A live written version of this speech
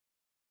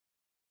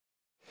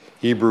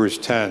Hebrews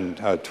 10,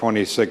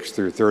 26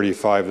 through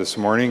 35 this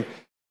morning.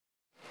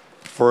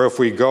 For if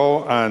we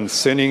go on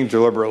sinning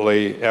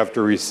deliberately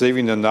after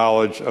receiving the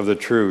knowledge of the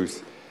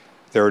truth,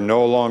 there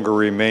no longer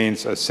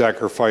remains a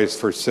sacrifice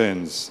for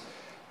sins,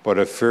 but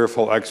a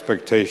fearful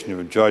expectation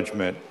of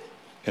judgment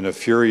and a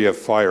fury of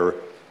fire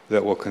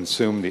that will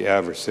consume the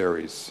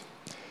adversaries.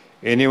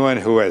 Anyone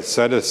who has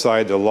set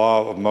aside the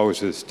law of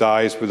Moses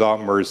dies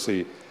without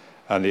mercy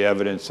on the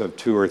evidence of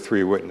 2 or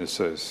 3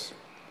 witnesses.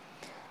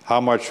 How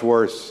much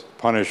worse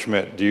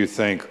punishment do you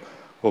think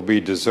will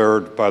be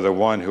deserved by the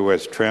one who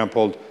has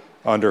trampled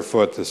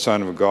underfoot the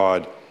Son of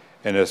God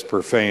and has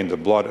profaned the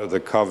blood of the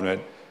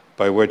covenant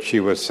by which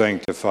he was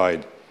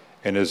sanctified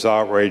and has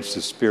outraged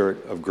the Spirit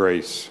of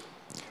grace?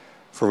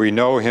 For we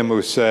know him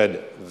who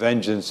said,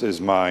 "Vengeance is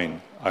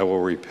mine, I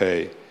will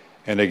repay."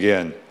 And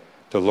again,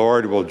 the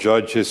Lord will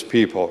judge his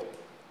people.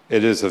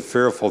 It is a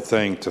fearful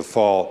thing to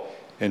fall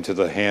into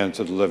the hands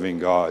of the living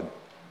God.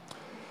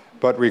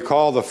 But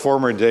recall the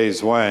former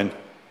days when,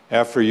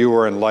 after you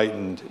were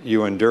enlightened,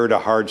 you endured a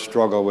hard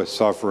struggle with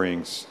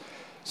sufferings,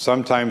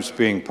 sometimes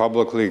being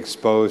publicly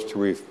exposed to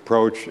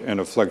reproach and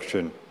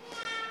affliction,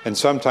 and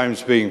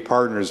sometimes being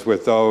partners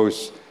with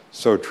those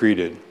so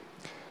treated.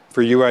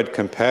 For you had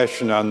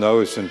compassion on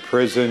those in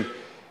prison,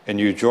 and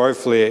you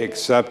joyfully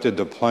accepted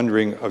the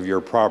plundering of your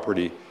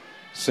property,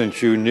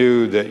 since you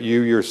knew that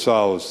you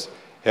yourselves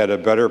had a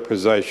better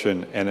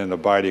possession and an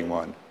abiding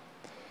one.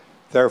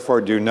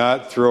 Therefore, do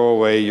not throw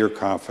away your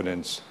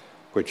confidence,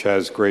 which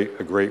has a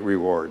great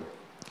reward.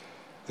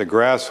 The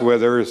grass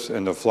withers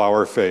and the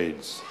flower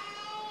fades,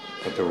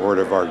 but the word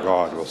of our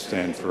God will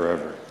stand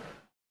forever.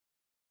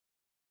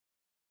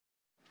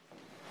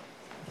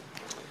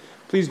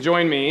 Please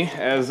join me,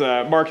 as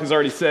Mark has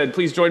already said,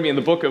 please join me in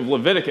the book of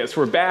Leviticus.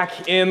 We're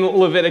back in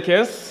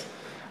Leviticus.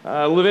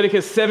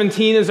 Leviticus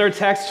 17 is our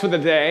text for the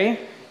day.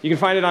 You can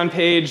find it on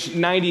page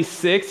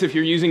 96 if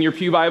you're using your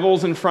pew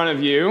Bibles in front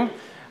of you.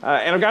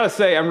 And I've got to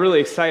say, I'm really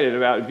excited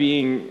about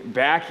being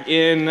back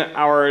in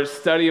our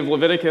study of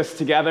Leviticus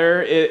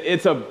together.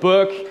 It's a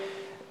book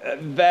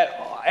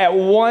that at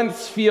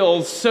once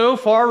feels so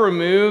far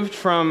removed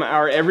from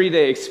our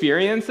everyday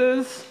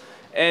experiences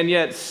and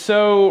yet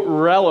so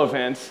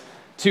relevant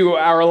to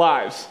our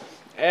lives.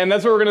 And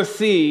that's what we're going to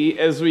see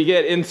as we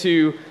get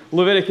into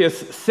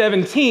Leviticus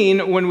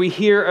 17 when we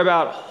hear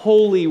about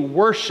holy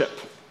worship.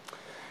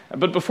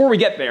 But before we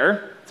get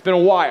there, it's been a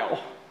while.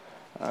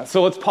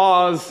 So let's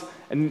pause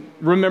and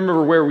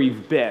remember where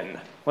we've been.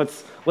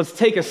 Let's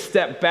take a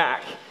step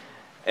back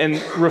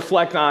and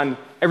reflect on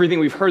everything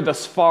we've heard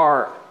thus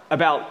far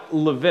about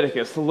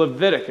Leviticus.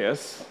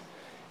 Leviticus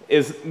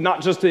is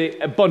not just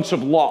a bunch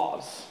of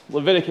laws.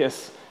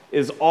 Leviticus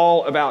is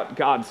all about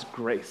God's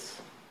grace.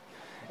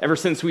 Ever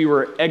since we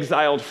were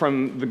exiled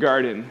from the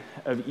Garden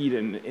of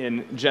Eden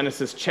in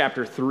Genesis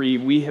chapter 3,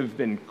 we have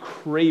been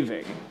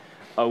craving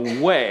a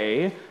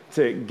way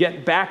to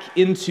get back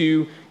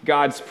into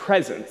God's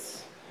presence.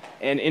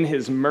 And in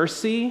his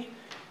mercy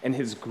and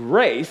his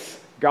grace,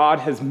 God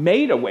has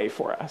made a way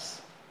for us.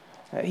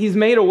 He's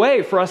made a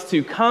way for us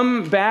to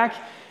come back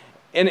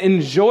and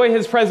enjoy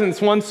his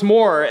presence once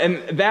more.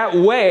 And that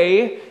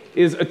way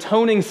is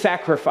atoning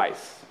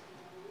sacrifice.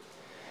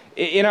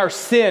 In our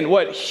sin,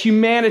 what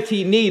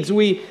humanity needs,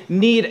 we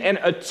need an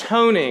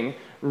atoning,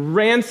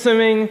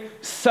 ransoming,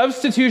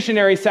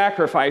 substitutionary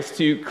sacrifice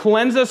to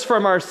cleanse us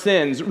from our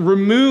sins,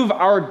 remove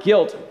our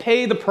guilt,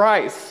 pay the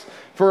price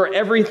for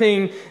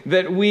everything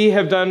that we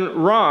have done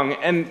wrong.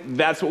 And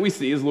that's what we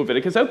see as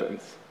Leviticus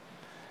opens.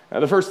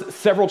 The first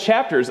several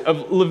chapters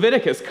of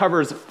Leviticus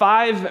covers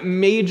 5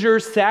 major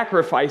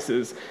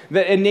sacrifices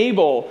that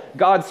enable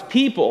God's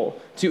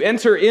people to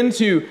enter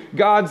into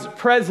God's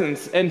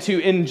presence and to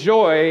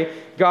enjoy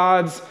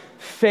God's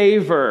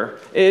favor.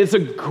 It's a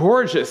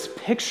gorgeous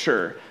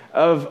picture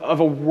of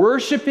a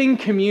worshiping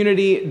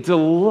community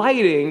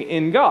delighting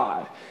in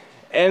God.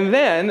 And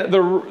then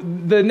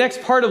the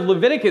next part of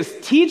Leviticus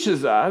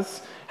teaches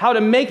us how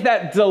to make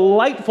that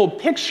delightful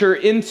picture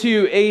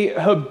into a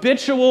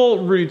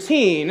habitual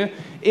routine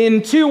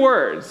in 2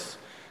 words: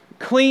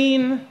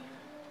 clean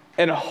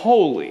and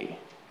holy.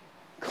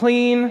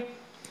 Clean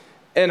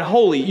and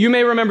holy. You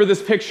may remember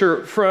this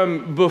picture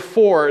from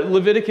before.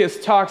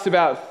 Leviticus talks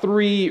about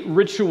 3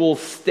 ritual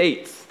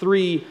states,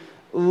 3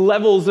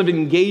 levels of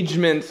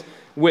engagement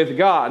with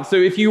God. So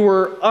if you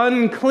were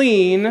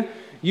unclean,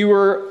 you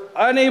were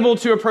unable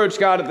to approach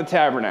God at the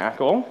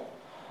tabernacle.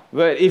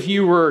 But if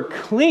you were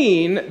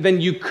clean, then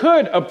you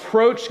could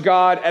approach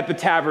God at the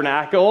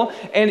tabernacle.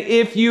 And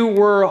if you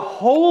were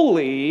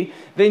holy,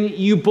 then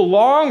you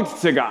belonged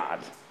to God.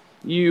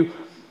 You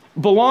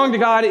belonged to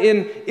God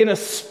in a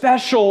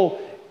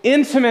special,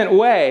 intimate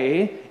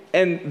way.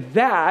 And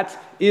that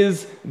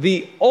is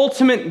the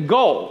ultimate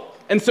goal.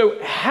 And so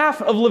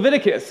half of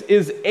Leviticus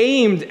is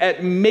aimed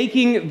at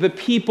making the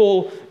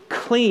people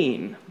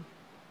clean.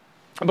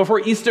 Before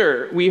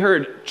Easter, we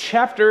heard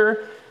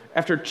chapter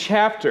after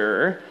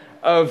chapter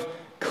of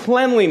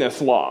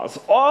cleanliness laws,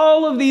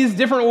 all of these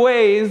different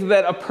ways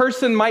that a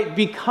person might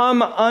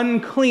become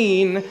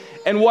unclean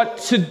and what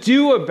to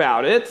do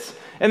about it.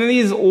 And then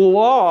these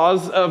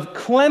laws of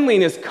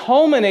cleanliness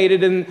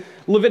culminated in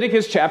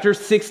Leviticus chapter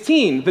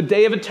 16, the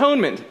Day of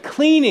Atonement,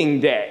 cleaning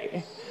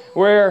day,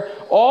 where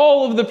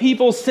all of the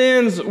people's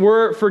sins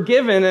were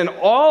forgiven and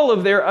all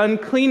of their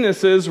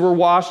uncleannesses were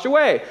washed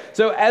away.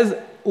 So as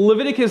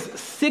Leviticus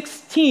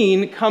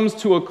 16 comes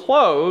to a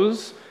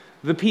close,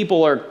 the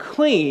people are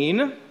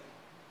clean.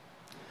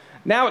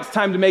 Now it's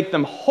time to make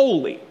them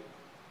holy.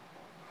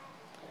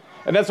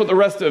 And that's what the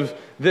rest of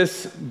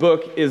this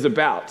book is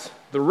about.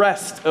 The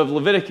rest of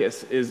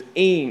Leviticus is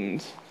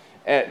aimed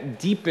at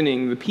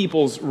deepening the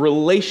people's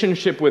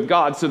relationship with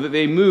God so that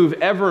they move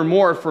ever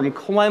more from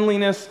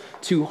cleanliness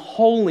to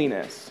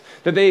holiness,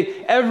 that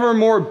they ever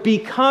more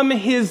become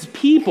his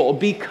people,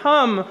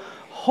 become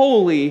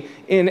holy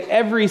in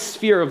every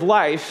sphere of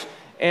life,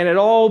 and it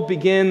all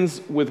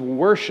begins with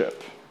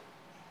worship.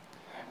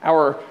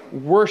 Our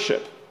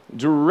worship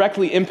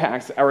directly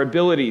impacts our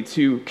ability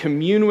to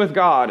commune with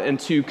God and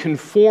to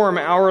conform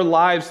our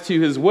lives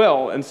to his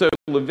will. And so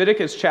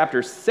Leviticus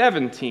chapter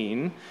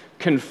 17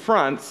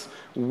 confronts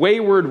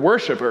wayward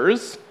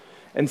worshipers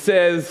and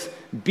says,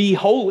 be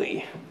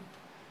holy.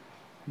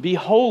 Be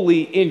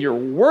holy in your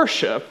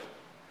worship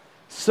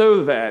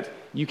so that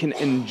you can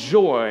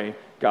enjoy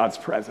God's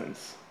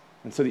presence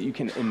and so that you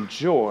can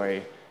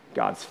enjoy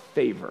God's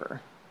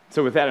favor.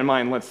 So with that in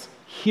mind, let's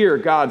hear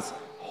God's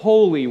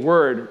holy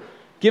word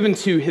given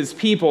to his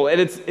people. And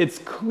it's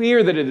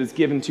clear that it is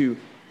given to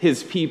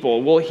his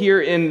people. We'll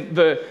hear in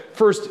the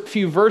first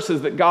few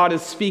verses that God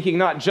is speaking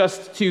not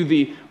just to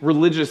the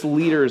religious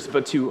leaders,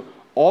 but to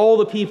all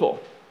the people.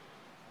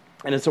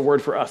 And it's a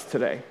word for us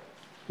today.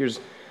 Here's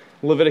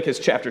Leviticus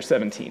chapter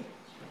 17.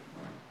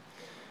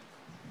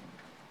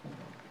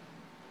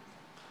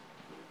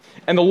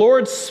 And the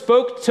Lord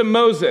spoke to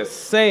Moses,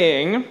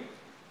 saying,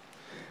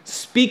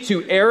 speak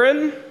to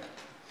Aaron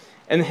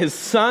and his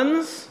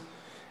sons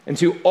and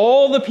to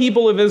all the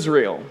people of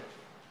Israel,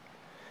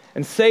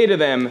 and say to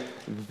them,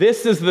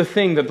 this is the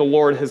thing that the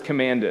Lord has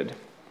commanded.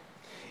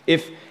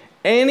 If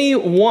any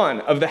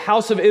one of the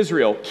house of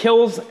Israel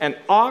kills an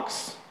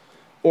ox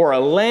or a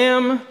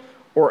lamb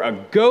or a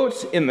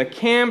goat in the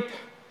camp,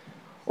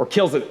 or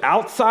kills it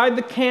outside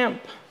the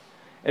camp,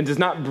 and does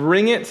not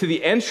bring it to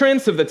the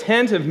entrance of the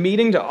tent of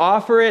meeting to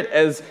offer it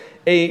as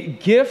a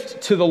gift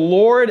to the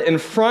Lord in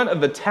front of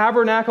the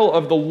tabernacle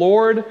of the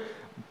Lord,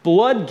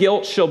 blood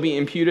guilt shall be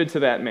imputed to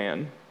that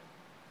man.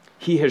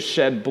 He has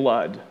shed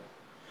blood,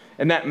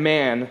 and that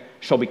man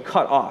shall be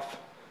cut off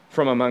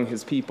from among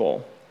his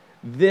people.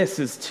 This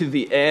is to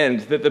the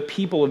end that the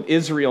people of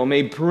Israel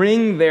may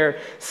bring their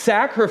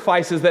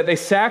sacrifices that they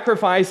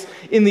sacrifice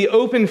in the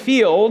open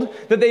field,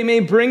 that they may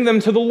bring them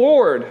to the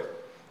Lord,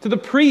 to the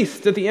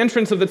priest at the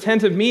entrance of the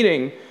tent of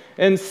meeting,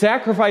 and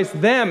sacrifice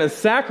them as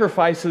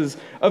sacrifices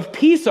of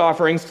peace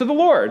offerings to the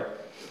Lord.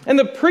 And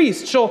the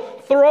priest shall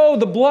throw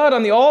the blood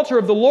on the altar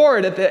of the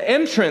Lord at the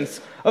entrance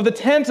of the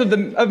tent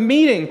of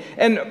meeting,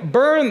 and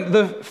burn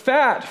the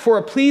fat for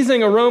a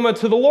pleasing aroma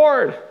to the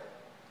Lord.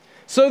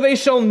 So they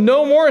shall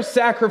no more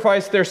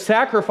sacrifice their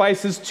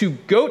sacrifices to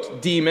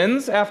goat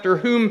demons after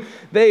whom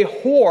they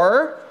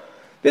whore.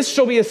 This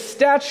shall be a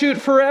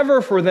statute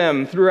forever for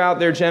them throughout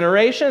their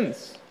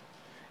generations.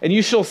 And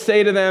you shall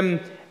say to them,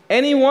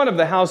 any one of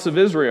the house of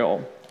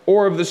Israel,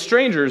 or of the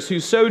strangers who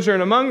sojourn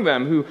among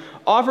them, who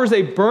offers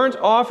a burnt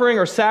offering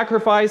or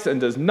sacrifice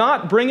and does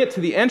not bring it to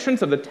the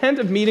entrance of the tent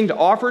of meeting to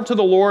offer it to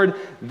the Lord,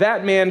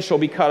 that man shall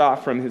be cut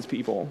off from his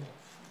people.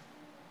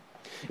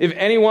 If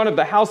any one of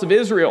the house of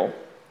Israel,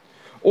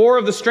 or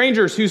of the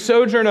strangers who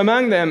sojourn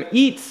among them,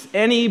 eats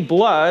any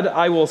blood,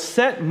 I will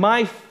set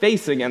my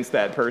face against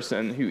that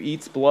person who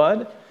eats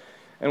blood,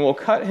 and will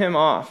cut him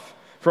off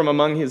from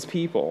among his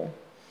people.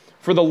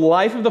 For the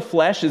life of the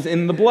flesh is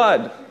in the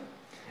blood,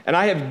 and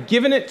I have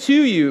given it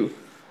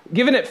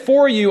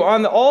for you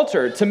on the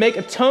altar to make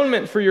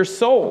atonement for your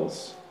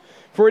souls.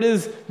 For it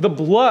is the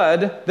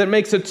blood that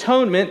makes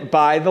atonement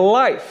by the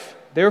life.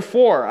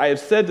 Therefore, I have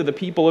said to the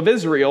people of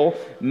Israel,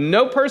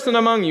 no person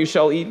among you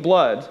shall eat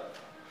blood.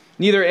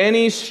 Neither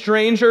any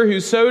stranger who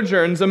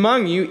sojourns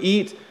among you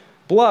eat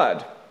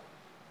blood.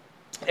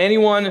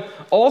 Anyone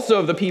also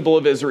of the people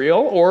of Israel,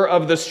 or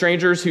of the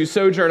strangers who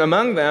sojourn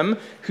among them,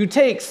 who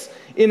takes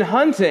in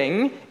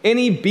hunting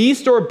any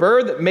beast or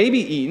bird that may be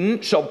eaten,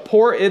 shall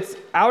pour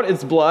out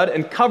its blood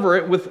and cover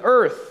it with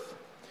earth.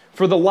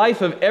 For the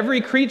life of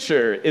every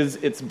creature is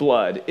its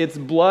blood. Its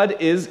blood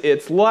is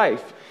its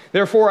life.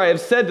 Therefore I have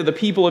said to the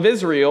people of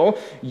Israel,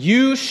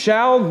 you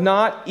shall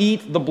not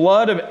eat the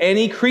blood of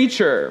any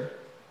creature.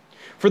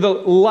 For the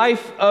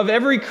life of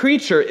every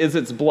creature is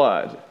its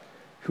blood.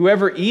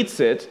 Whoever eats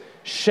it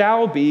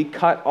shall be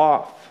cut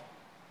off.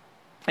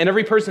 And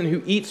every person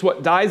who eats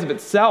what dies of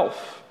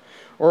itself,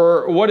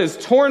 or what is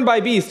torn by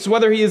beasts,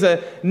 whether he is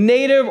a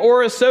native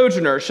or a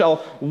sojourner,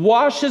 shall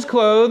wash his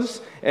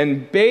clothes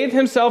and bathe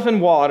himself in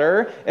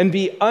water and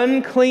be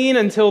unclean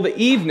until the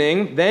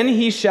evening. Then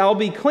he shall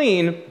be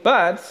clean.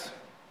 But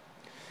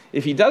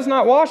if he does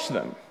not wash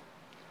them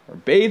or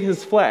bathe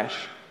his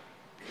flesh,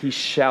 he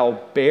shall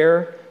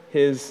bear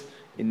his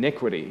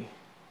iniquity.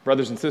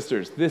 Brothers and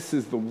sisters, this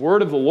is the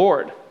word of the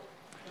Lord.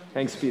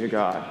 Thanks be to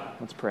God.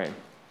 Let's pray.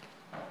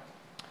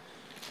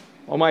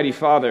 Almighty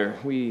Father,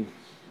 we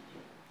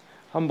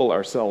humble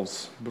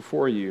ourselves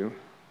before you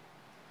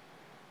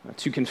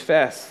to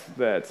confess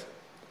that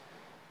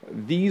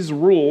these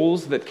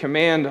rules that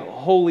command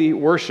holy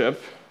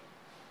worship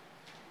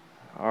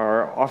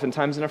are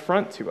oftentimes an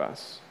affront to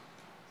us.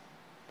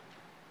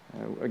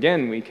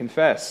 Again, we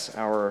confess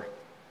our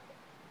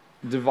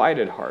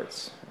divided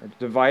hearts, our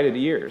divided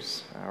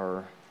ears,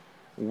 our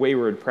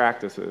wayward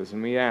practices,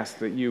 and we ask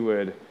that you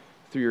would,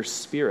 through your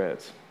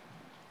Spirit,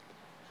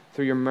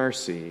 through your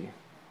mercy,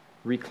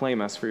 reclaim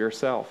us for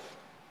yourself.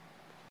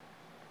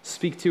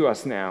 Speak to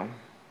us now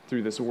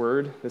through this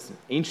word, this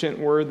ancient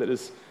word that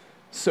is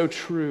so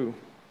true.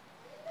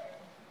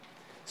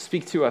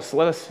 Speak to us.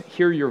 Let us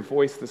hear your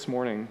voice this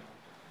morning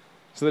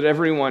so that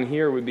everyone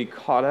here would be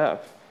caught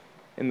up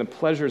in the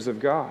pleasures of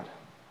God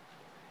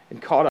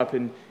and caught up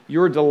in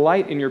your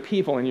delight in your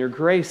people and your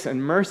grace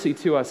and mercy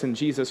to us in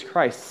Jesus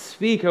Christ.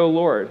 Speak, O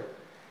Lord,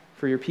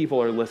 for your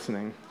people are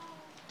listening.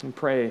 And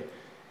pray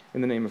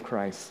in the name of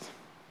Christ.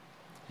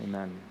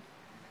 Amen.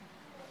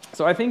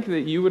 So I think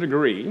that you would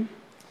agree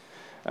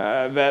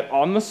that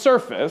on the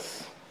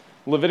surface,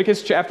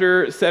 Leviticus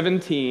chapter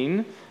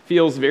 17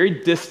 feels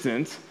very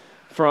distant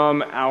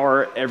from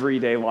our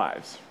everyday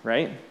lives,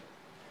 right?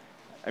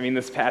 I mean,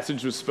 this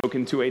passage was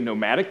spoken to a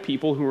nomadic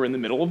people who were in the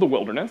middle of the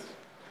wilderness,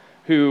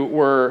 who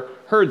were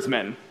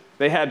herdsmen.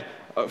 They had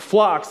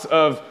flocks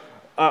of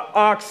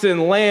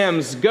oxen,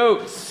 lambs,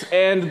 goats,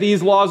 and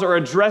these laws are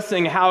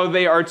addressing how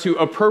they are to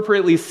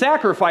appropriately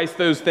sacrifice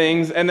those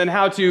things and then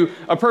how to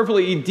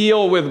appropriately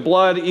deal with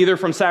blood either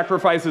from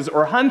sacrifices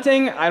or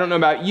hunting. I don't know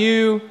about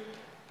you.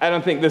 I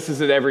don't think this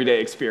is an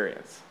everyday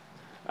experience.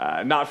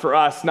 Not for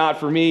us, not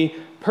for me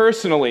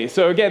personally.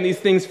 So again, these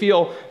things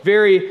feel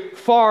very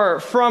far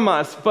from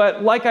us.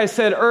 But like I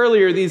said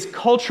earlier, these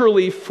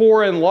culturally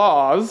foreign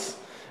laws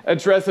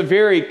address a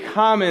very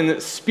common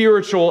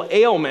spiritual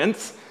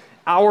ailment,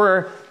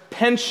 our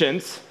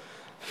penchant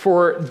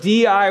for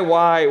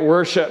DIY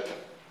worship.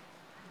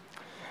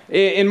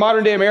 In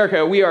modern-day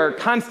America, we are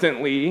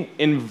constantly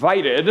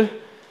invited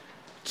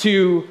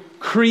to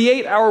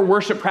create our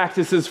worship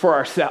practices for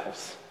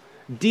ourselves.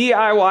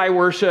 DIY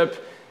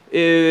worship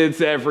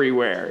is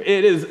everywhere.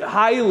 It is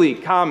highly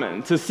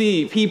common to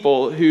see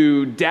people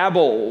who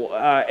dabble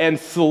and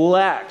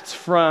select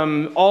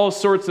from all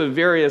sorts of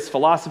various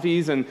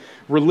philosophies and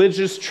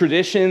religious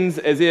traditions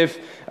as if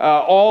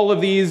all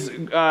of these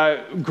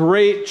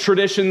great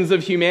traditions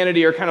of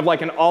humanity are kind of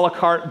like an a la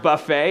carte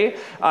buffet.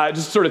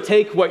 Just sort of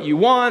take what you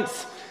want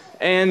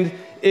and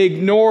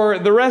ignore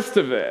the rest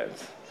of it.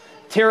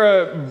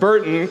 Tara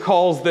Burton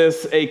calls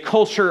this a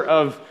culture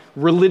of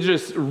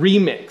religious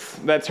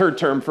remix. That's her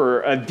term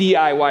for a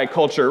DIY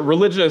culture,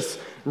 religious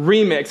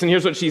remix. And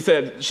here's what she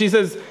said. She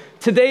says,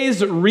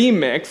 today's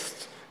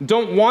remixed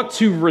don't want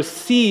to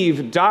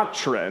receive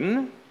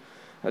doctrine,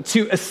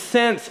 to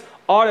assent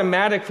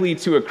automatically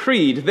to a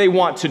creed. They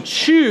want to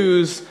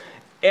choose,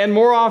 and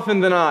more often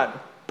than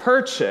not,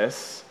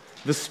 purchase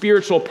the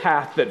spiritual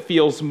path that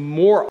feels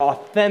more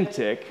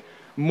authentic,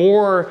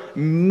 more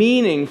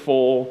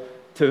meaningful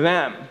to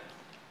them.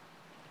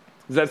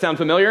 Does that sound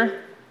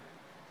familiar?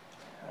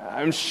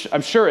 I'm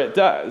sure it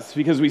does,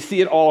 because we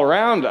see it all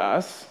around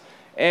us.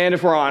 And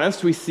if we're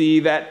honest, we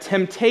see that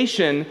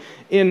temptation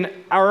in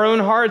our own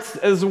hearts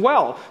as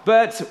well.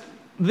 But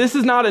this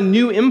is not a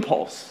new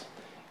impulse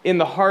in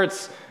the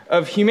hearts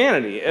of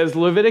humanity. As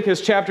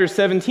Leviticus chapter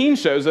 17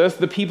 shows us,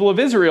 the people of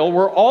Israel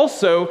were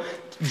also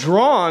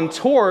drawn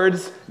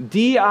towards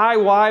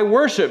DIY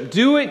worship.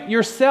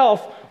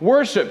 Do-it-yourself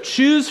worship.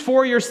 Choose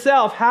for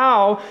yourself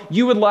how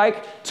you would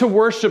like to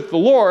worship the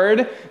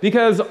Lord,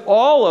 because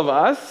all of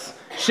us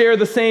share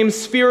the same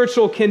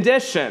spiritual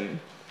condition.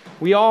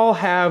 We all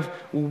have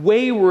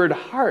wayward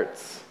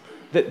hearts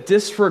that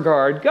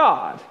disregard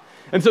God.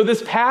 And so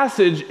this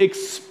passage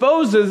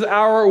exposes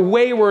our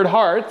wayward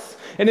hearts,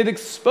 and it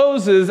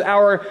exposes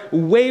our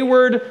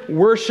wayward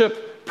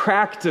worship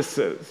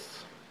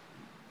practices.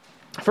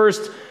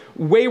 First,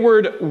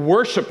 wayward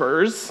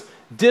worshipers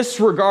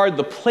disregard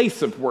the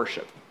place of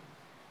worship.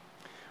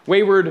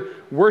 Wayward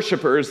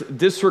worshipers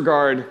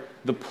disregard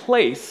the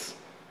place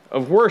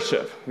of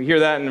worship. We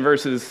hear that in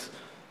verses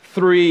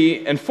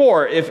 3 and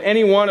 4. If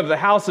any one of the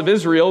house of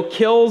Israel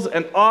kills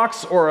an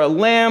ox or a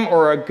lamb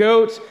or a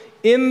goat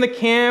in the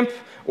camp,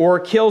 or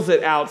kills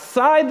it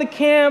outside the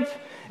camp,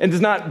 and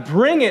does not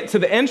bring it to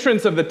the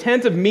entrance of the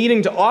tent of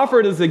meeting to offer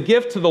it as a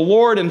gift to the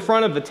Lord in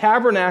front of the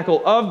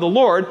tabernacle of the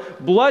Lord,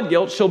 blood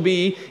guilt shall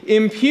be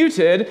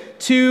imputed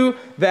to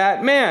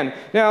that man.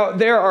 Now,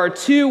 there are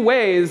two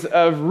ways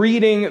of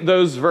reading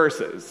those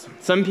verses.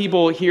 Some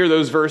people hear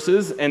those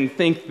verses and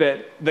think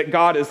that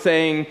God is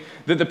saying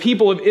that the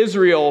people of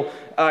Israel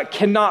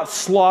cannot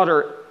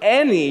slaughter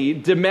any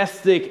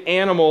domestic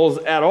animals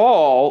at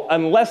all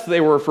unless they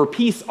were for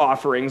peace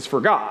offerings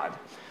for God.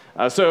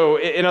 So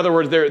in other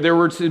words, there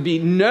were to be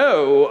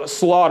no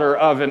slaughter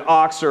of an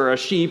ox or a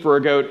sheep or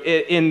a goat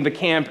in the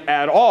camp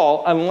at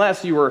all,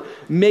 unless you were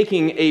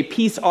making a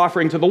peace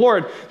offering to the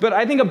Lord. But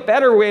I think a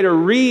better way to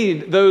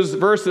read those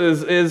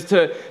verses is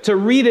to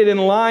read it in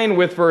line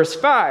with verse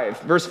 5.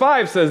 Verse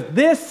 5 says,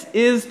 "This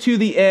is to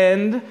the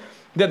end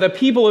that the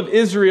people of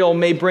Israel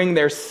may bring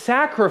their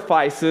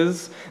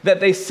sacrifices,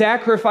 that they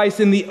sacrifice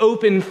in the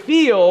open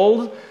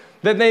field,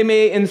 that they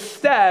may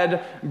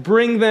instead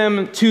bring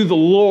them to the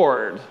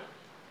Lord."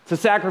 To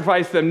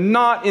sacrifice them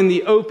not in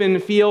the open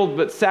field,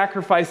 but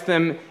sacrifice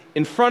them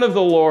in front of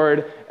the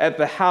Lord at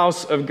the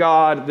house of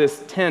God,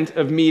 this tent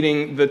of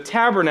meeting, the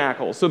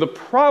tabernacle. So the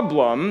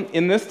problem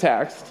in this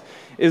text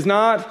is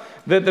not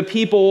that the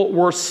people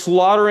were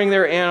slaughtering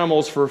their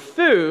animals for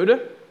food.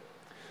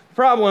 The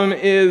problem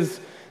is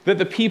that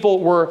the people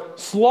were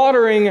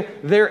slaughtering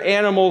their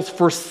animals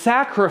for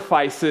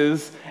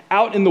sacrifices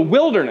out in the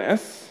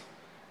wilderness,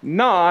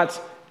 not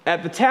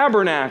at the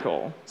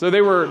tabernacle. So they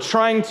were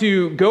trying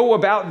to go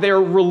about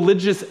their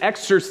religious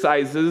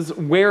exercises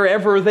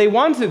wherever they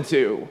wanted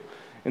to,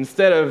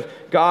 instead of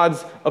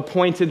God's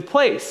appointed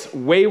place.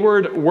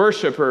 Wayward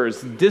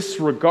worshipers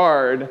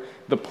disregard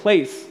the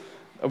place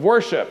of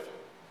worship.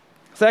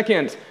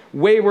 Second,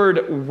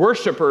 wayward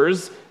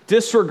worshipers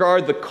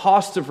disregard the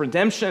cost of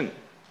redemption.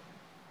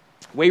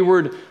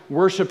 Wayward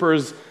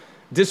worshipers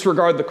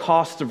disregard the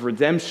cost of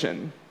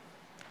redemption.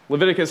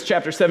 Leviticus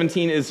chapter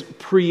 17 is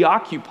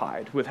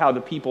preoccupied with how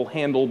the people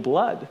handle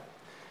blood.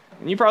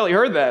 And you probably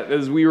heard that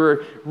as we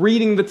were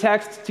reading the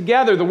text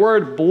together. The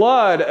word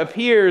blood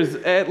appears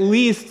at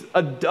least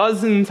a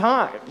dozen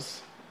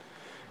times.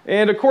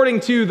 And according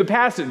to the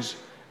passage,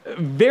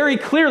 very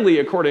clearly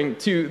according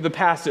to the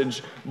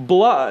passage,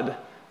 blood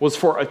was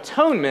for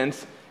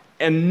atonement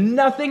and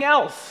nothing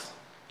else.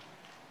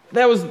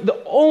 That was the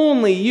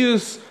only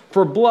use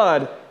for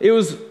blood. It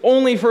was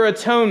only for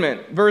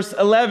atonement. Verse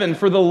 11,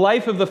 "For the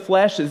life of the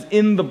flesh is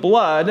in the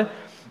blood,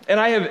 and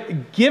I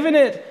have given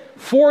it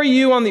for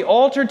you on the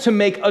altar to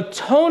make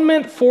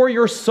atonement for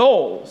your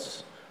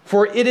souls.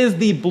 For it is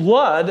the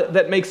blood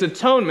that makes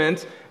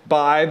atonement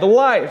by the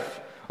life."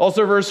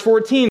 Also verse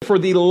 14, "For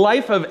the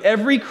life of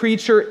every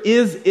creature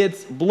is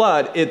its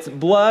blood. Its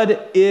blood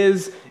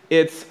is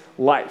its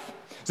life."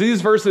 So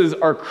these verses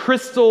are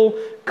crystal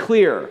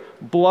clear.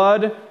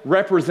 Blood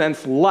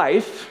represents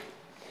life,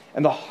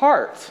 and the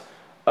heart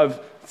of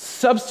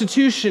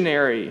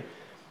substitutionary,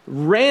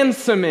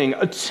 ransoming,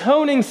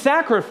 atoning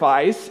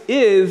sacrifice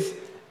is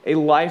a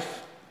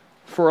life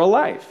for a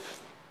life.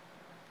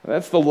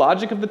 That's the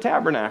logic of the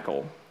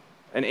tabernacle.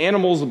 An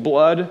animal's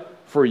blood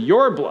for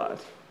your blood.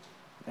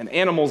 An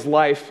animal's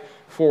life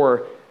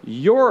for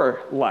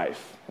your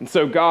life. And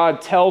so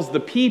God tells the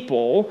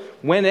people,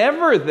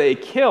 whenever they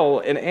kill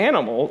an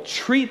animal,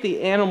 treat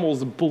the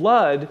animal's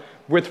blood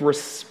with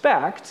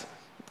respect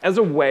as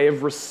a way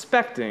of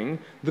respecting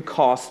the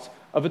cost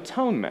of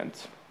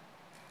atonement.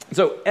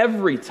 So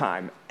every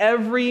time,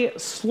 every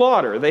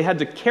slaughter, they had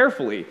to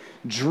carefully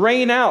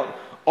drain out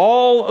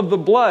all of the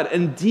blood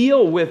and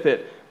deal with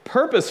it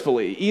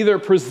purposefully, either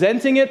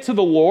presenting it to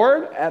the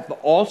Lord at the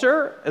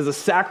altar as a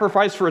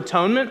sacrifice for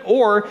atonement,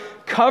 or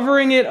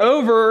covering it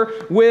over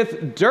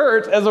with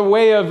dirt as a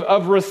way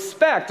of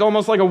respect,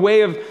 almost like a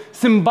way of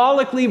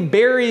symbolically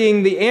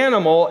burying the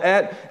animal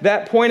at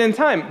that point in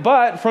time.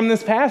 But from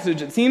this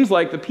passage, it seems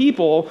like the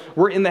people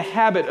were in the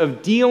habit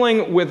of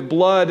dealing with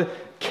blood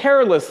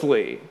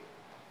carelessly.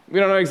 We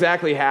don't know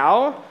exactly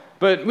how,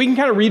 but we can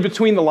kind of read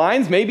between the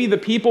lines. Maybe the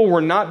people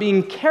were not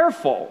being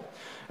careful.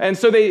 And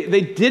so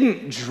they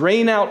didn't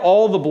drain out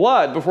all the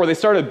blood before they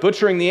started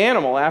butchering the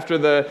animal after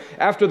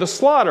the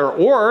slaughter.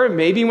 Or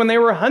maybe when they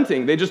were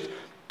hunting, they just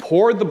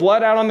poured the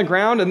blood out on the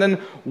ground and then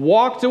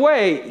walked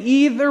away.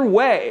 Either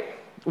way,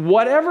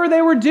 whatever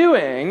they were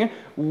doing,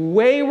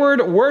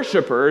 wayward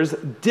worshipers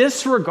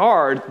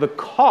disregard the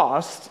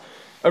cost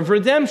of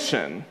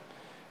redemption.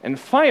 And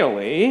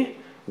finally,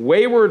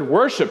 wayward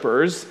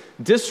worshipers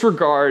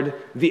disregard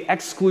the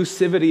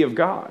exclusivity of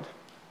God.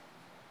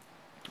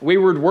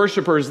 Wayward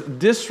worshipers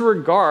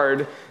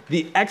disregard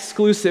the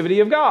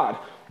exclusivity of God.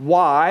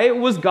 Why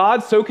was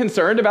God so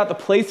concerned about the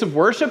place of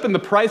worship and the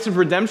price of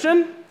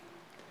redemption?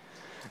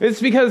 It's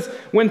because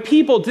when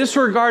people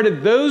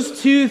disregarded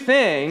those two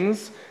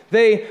things,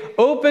 they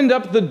opened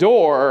up the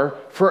door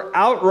for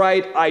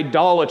outright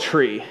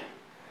idolatry.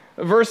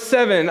 Verse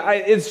 7,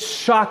 it's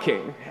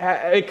shocking.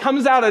 It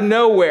comes out of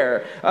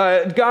nowhere.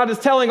 God is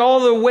telling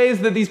all the ways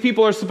that these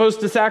people are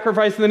supposed to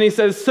sacrifice, and then he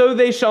says, "So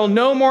they shall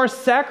no more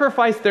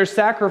sacrifice their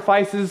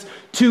sacrifices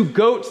to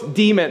goat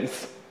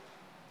demons."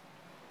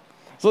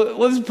 So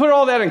let's put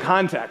all that in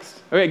context.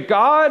 Okay,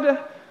 God,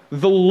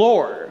 the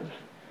Lord,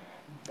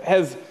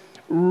 has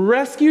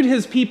rescued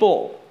his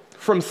people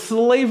from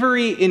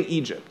slavery in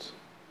Egypt.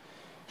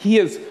 He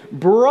has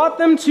brought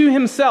them to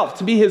himself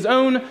to be his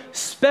own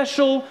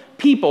special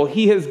people.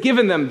 He has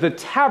given them the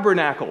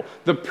tabernacle,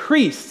 the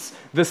priests,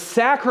 the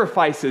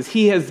sacrifices.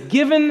 He has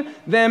given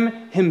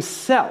them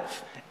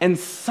himself. And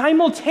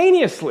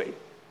simultaneously,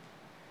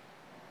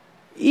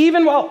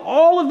 Even while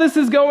all of this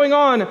is going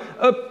on,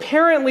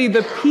 apparently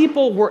the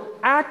people were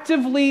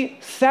actively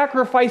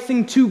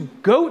sacrificing to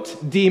goat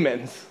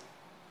demons.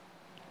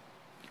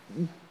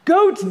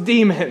 Goat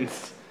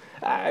demons.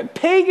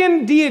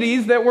 Pagan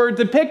deities that were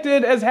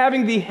depicted as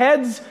having the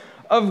heads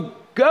of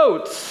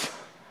goats.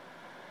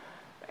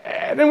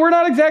 And we're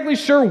not exactly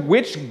sure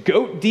which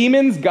goat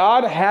demons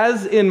God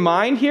has in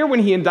mind here when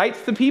he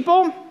indicts the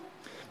people,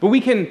 but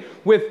we can,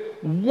 with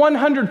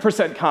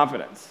 100%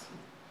 confidence,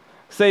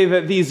 say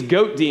that these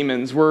goat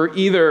demons were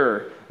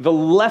either the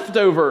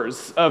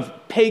leftovers of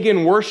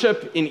pagan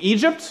worship in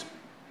Egypt,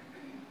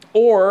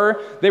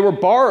 or they were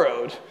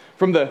borrowed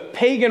from the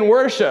pagan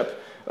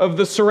worship of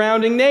the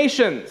surrounding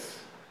nations.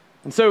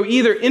 And so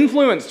either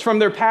influenced from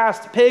their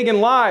past pagan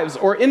lives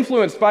or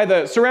influenced by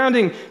the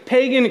surrounding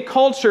pagan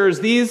cultures,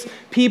 these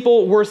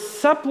people were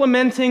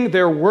supplementing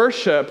their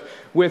worship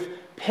with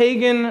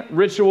pagan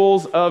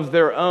rituals of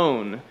their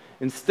own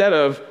instead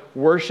of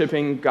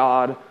worshiping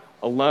God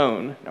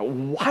alone. Now,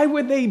 why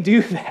would they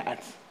do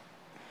that?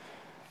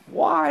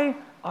 Why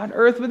on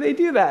earth would they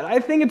do that? I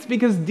think it's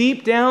because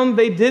deep down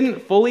they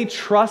didn't fully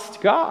trust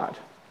God.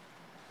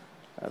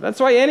 That's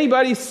why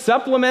anybody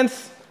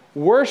supplements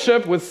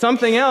worship with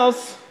something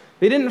else.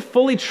 They didn't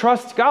fully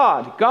trust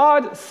God.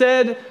 God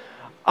said,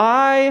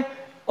 I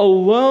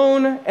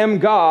alone am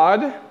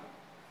God,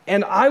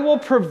 and I will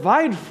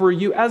provide for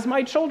you as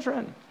my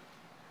children.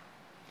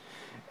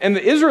 And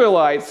the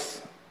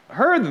Israelites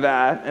heard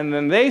that, and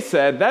then they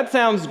said, that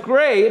sounds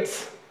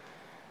great,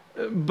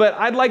 but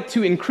I'd like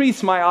to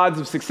increase my odds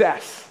of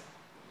success.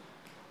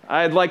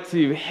 I'd like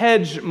to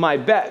hedge my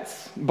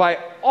bets by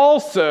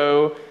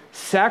also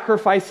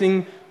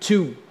sacrificing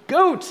to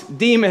goat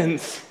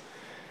demons.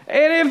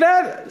 And if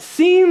that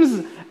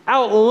seems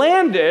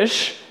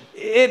outlandish,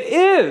 it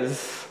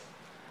is.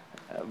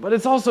 But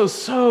it's also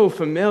so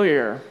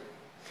familiar.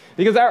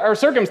 Because our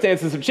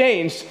circumstances have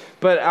changed,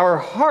 but our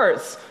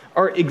hearts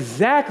are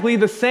exactly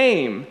the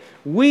same.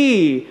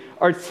 We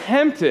are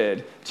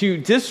tempted to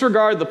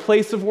disregard the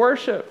place of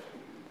worship.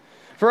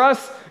 For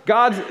us,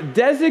 God's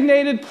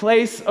designated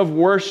place of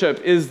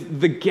worship is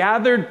the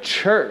gathered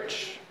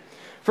church.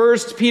 1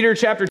 Peter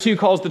chapter 2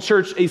 calls the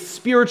church a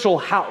spiritual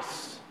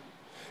house.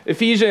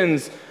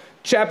 Ephesians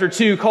chapter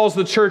 2 calls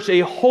the church a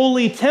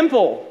holy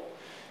temple.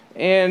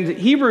 And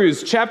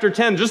Hebrews chapter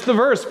 10, just the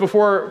verse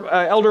before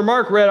Elder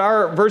Mark read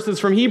our verses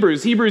from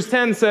Hebrews. Hebrews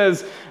 10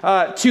 says,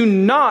 to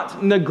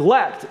not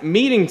neglect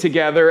meeting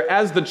together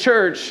as the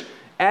church,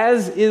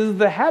 as is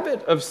the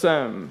habit of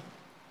some.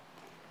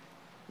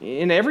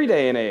 In every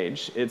day and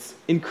age, it's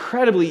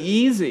incredibly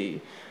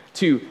easy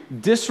to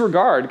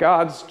disregard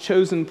God's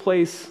chosen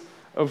place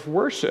of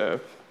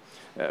worship.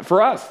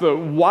 For us, the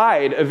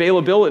wide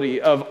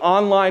availability of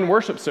online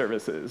worship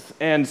services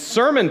and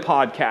sermon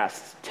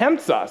podcasts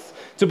tempts us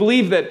to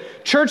believe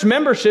that church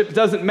membership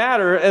doesn't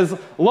matter as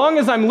long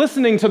as I'm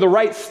listening to the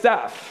right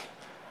stuff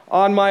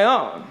on my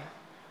own.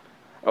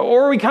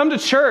 Or we come to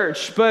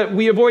church, but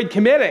we avoid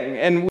committing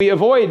and we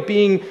avoid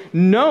being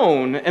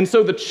known. And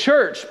so the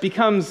church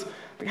becomes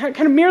kind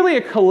of merely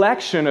a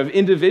collection of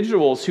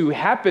individuals who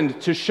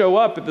happened to show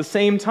up at the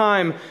same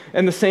time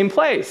and the same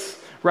place,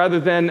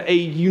 rather than a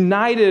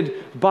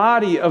united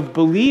body of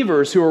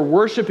believers who are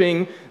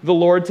worshiping the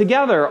Lord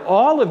together.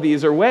 All of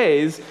these are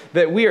ways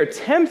that we are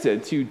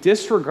tempted to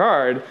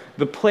disregard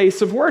the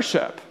place of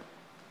worship.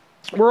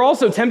 We're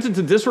also tempted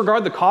to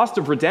disregard the cost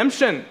of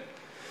redemption.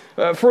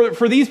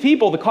 For these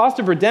people, the cost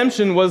of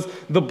redemption was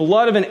the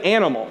blood of an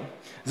animal.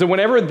 So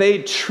whenever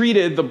they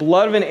treated the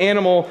blood of an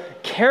animal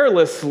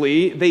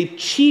carelessly, they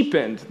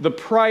cheapened the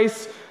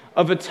price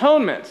of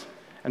atonement.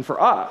 And for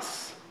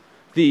us,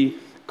 the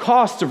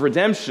cost of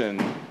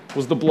redemption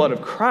was the blood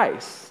of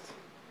Christ.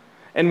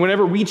 And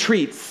whenever we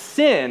treat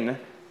sin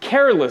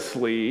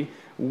carelessly,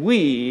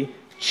 we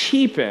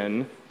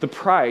cheapen the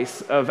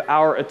price of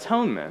our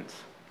atonement.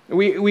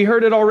 We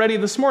heard it already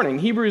this morning.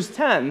 Hebrews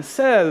 10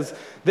 says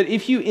that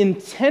if you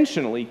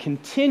intentionally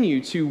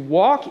continue to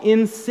walk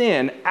in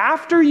sin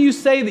after you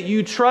say that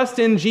you trust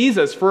in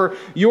Jesus for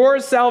your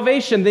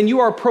salvation, then you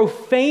are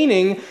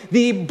profaning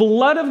the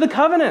blood of the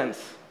covenant.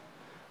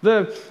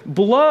 The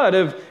blood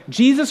of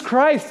Jesus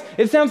Christ.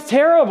 It sounds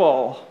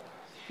terrible.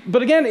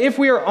 But again, if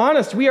we are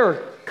honest, we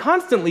are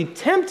constantly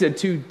tempted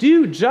to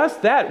do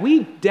just that.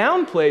 We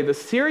downplay the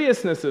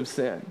seriousness of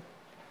sin.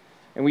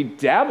 And we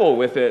dabble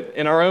with it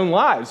in our own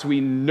lives.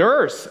 We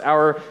nurse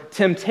our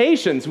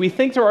temptations. We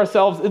think to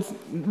ourselves, it's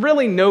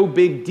really no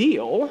big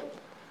deal,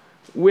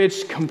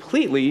 which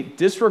completely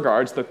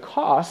disregards the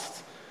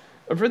cost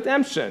of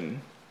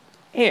redemption.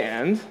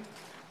 And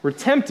we're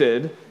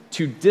tempted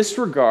to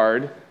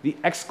disregard the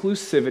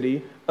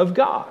exclusivity of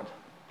God.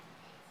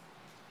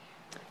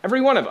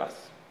 Every one of us,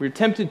 we're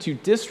tempted to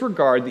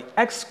disregard the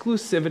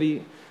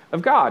exclusivity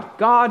of God.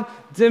 God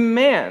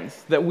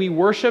demands that we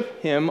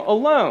worship him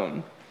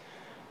alone.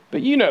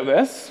 But you know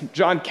this.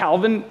 John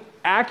Calvin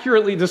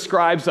accurately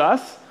describes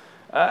us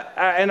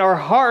and our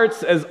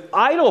hearts as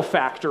idol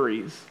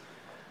factories.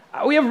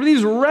 We have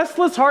these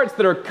restless hearts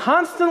that are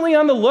constantly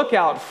on the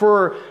lookout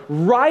for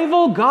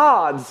rival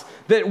gods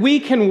that we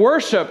can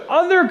worship,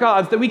 other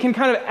gods that we can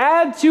kind of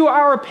add to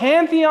our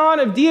pantheon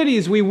of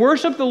deities. We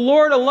worship the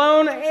Lord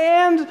alone,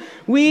 and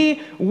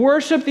we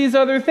worship these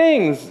other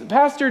things.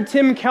 Pastor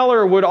Tim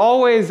Keller would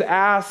always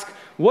ask,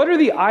 what are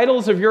the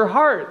idols of your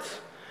heart?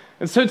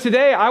 And so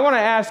today I want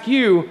to ask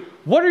you,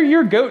 what are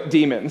your goat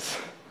demons?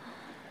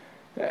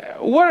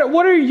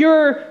 What are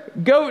your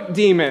goat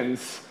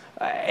demons?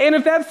 And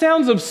if that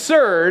sounds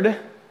absurd,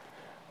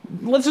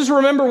 let's just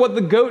remember what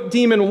the goat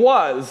demon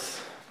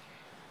was.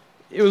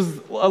 It was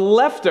a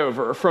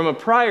leftover from a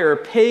prior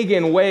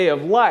pagan way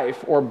of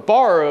life, or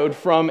borrowed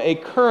from a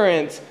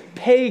current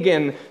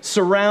pagan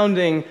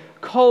surrounding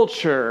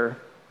culture.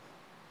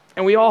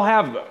 And we all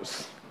have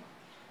those.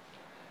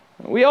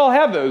 We all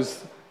have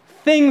those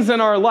things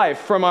in our life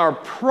from our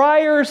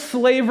prior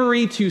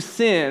slavery to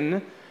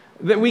sin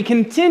that we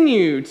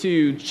continue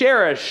to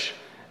cherish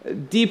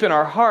deep in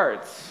our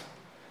hearts.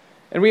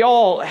 And we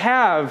all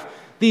have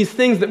these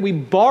things that we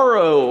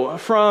borrow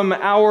from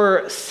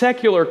our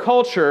secular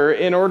culture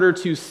in order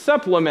to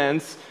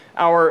supplement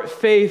our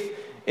faith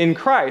in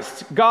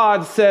Christ.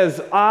 God says,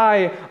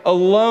 I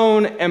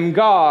alone am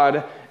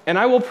God, and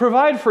I will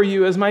provide for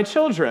you as my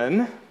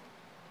children.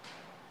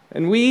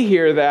 And we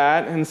hear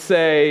that and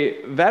say,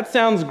 that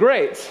sounds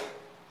great,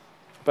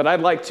 but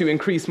I'd like to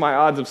increase my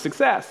odds of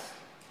success,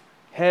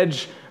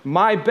 hedge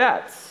my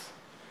bets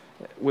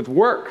with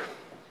work,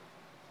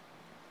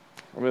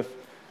 or with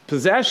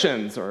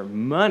possessions, or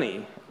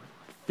money,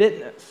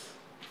 fitness,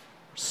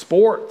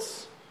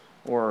 sports,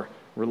 or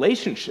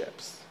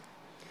relationships.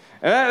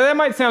 And that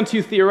might sound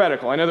too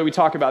theoretical. I know that we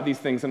talk about these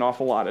things an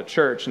awful lot at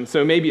church, and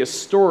so maybe a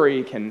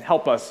story can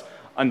help us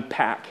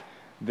unpack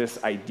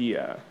this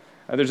idea.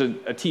 There's a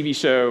TV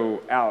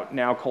show out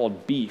now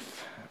called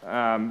Beef.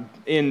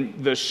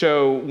 In the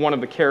show, one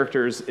of the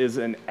characters is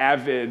an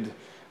avid,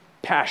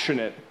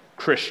 passionate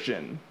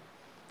Christian.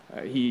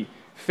 He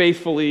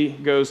faithfully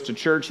goes to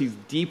church. He's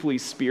deeply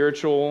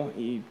spiritual.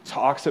 He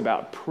talks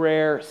about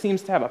prayer,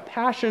 seems to have a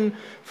passion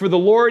for the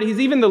Lord. He's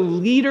even the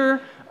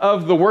leader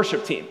of the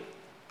worship team.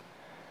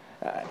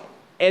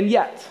 And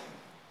yet,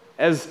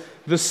 as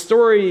the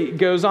story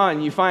goes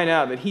on, you find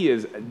out that he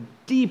is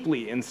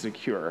deeply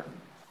insecure,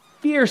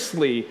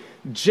 fiercely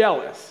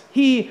jealous.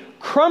 He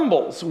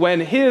crumbles when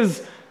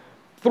his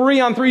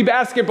 3-on-3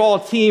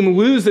 basketball team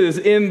loses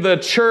in the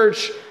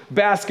church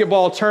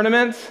basketball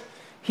tournament.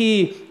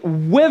 He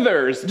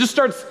withers, just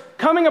starts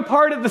coming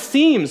apart at the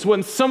seams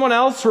when someone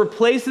else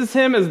replaces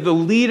him as the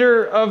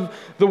leader of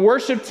the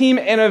worship team,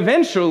 and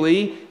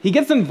eventually he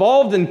gets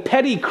involved in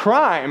petty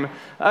crime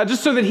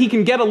just so that he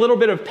can get a little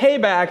bit of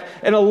payback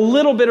and a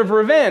little bit of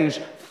revenge.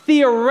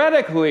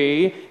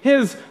 Theoretically,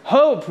 his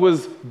hope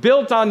was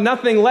built on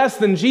nothing less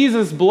than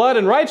Jesus' blood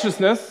and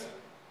righteousness.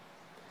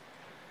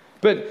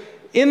 But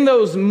in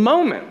those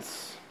moments,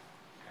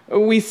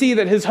 we see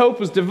that his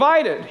hope was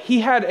divided. He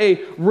had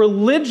a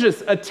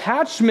religious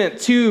attachment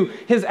to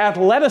his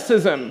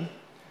athleticism,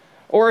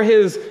 or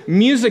his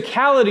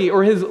musicality,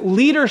 or his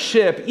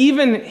leadership.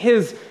 Even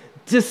his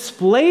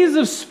displays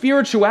of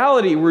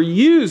spirituality were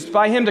used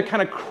by him to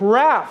kind of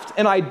craft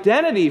an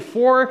identity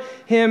for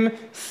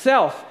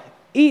himself.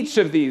 Each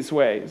of these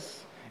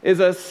ways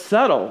is a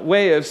subtle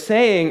way of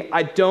saying,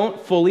 I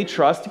don't fully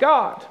trust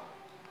God.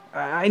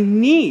 I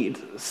need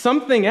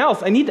something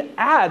else. I need to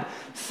add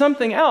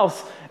something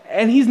else.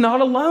 And he's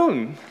not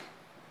alone.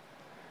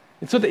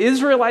 It's what the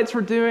Israelites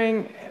were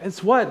doing.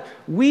 It's what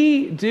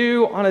we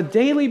do on a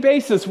daily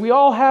basis. We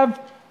all have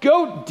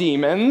goat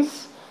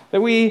demons that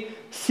we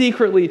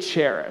secretly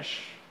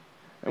cherish.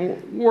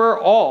 And we're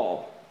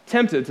all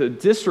tempted to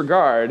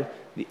disregard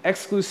the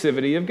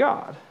exclusivity of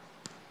God.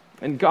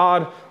 And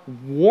God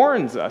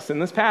warns us in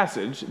this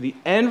passage, the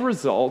end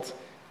result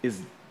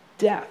is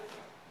death.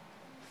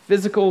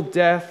 Physical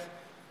death,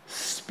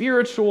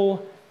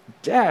 spiritual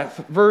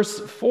death. Verse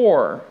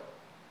 4.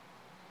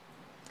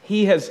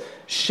 He has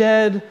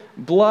shed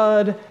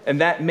blood,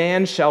 and that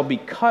man shall be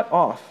cut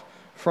off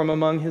from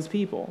among his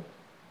people.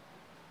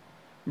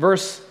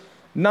 Verse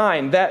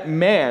 9, that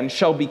man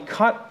shall be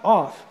cut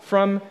off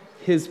from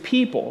his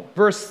people.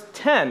 Verse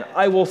 10,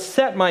 I will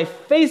set my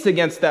face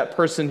against that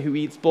person who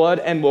eats blood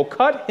and will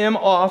cut him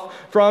off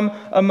from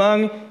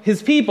among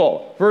his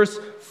people. Verse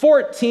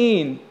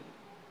 14,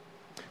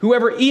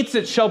 whoever eats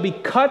it shall be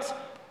cut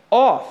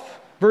off.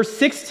 Verse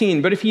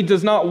 16, but if he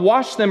does not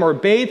wash them or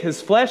bathe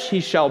his flesh, he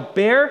shall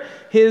bear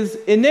his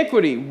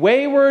iniquity.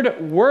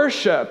 Wayward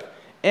worship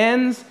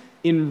ends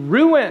in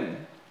ruin.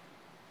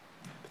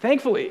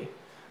 Thankfully,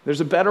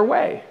 there's a better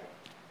way.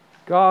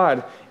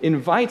 God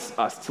invites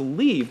us to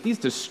leave these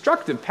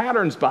destructive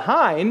patterns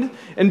behind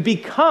and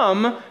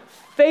become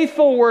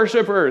faithful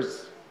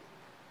worshipers.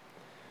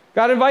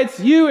 God invites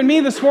you and me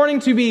this morning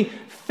to be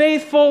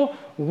faithful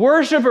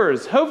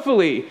worshipers.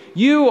 Hopefully,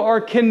 you are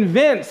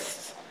convinced,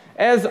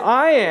 as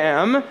I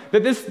am,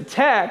 that this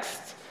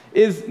text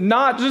is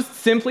not just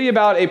simply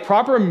about a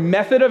proper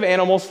method of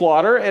animal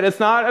slaughter, and it's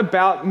not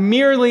about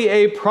merely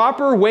a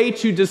proper way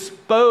to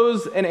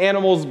dispose an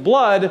animal's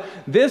blood.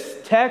 This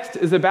text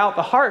is about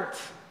the heart.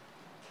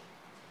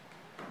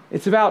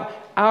 It's about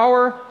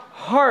our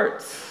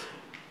hearts.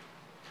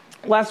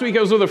 Last week I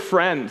was with a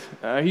friend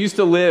who used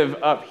to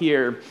live up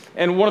here,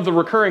 and one of the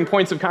recurring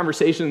points of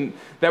conversation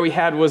that we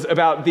had was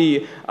about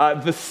the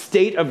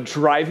state of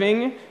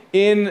driving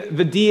in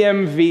the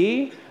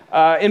DMV.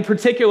 In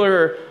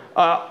particular,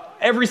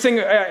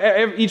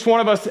 each one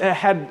of us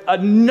had a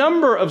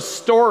number of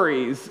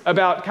stories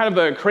about kind of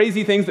the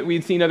crazy things that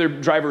we'd seen other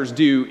drivers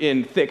do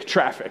in thick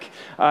traffic.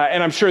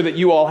 And I'm sure that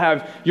you all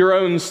have your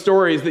own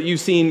stories that you've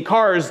seen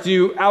cars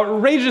do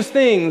outrageous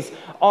things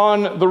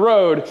on the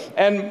road.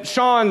 And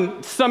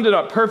Sean summed it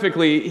up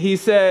perfectly. He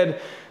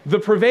said, the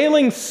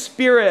prevailing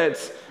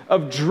spirit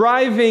of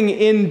driving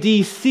in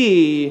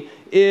DC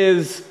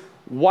is,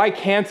 why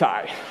can't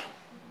I?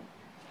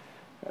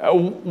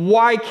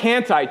 Why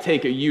can't I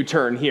take a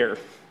U-turn here?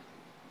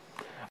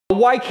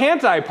 Why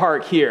can't I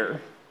park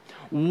here?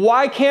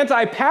 Why can't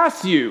I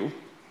pass you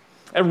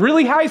at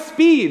really high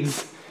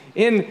speeds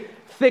in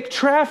thick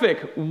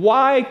traffic?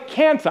 Why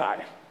can't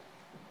I?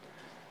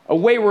 A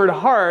wayward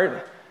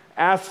heart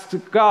asks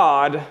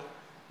God,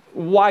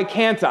 why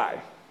can't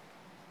I?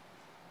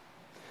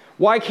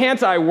 Why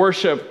can't I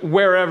worship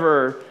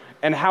wherever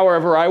and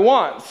however I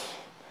want?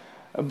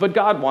 But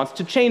God wants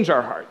to change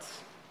our hearts.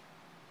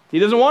 He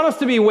doesn't want us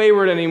to be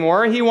wayward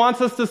anymore. He wants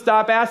us to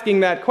stop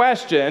asking that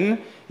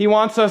question. He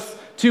wants us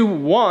to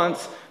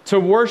want to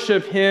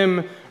worship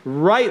Him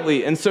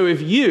rightly. And so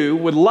if you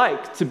would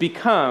like to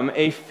become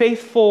a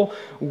faithful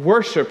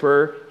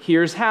worshiper,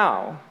 here's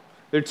how.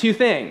 There are two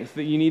things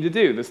that you need to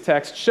do. This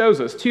text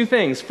shows us two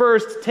things.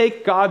 First,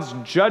 take God's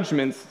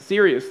judgments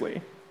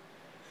seriously.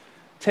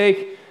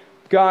 Take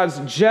God's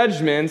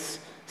judgments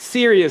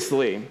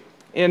seriously.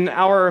 In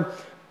our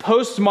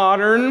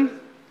postmodern,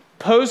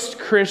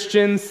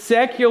 post-Christian,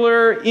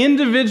 secular,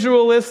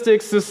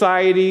 individualistic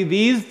society,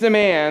 these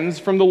demands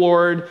from the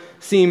Lord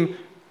seem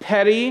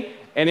petty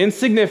and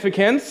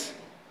insignificant.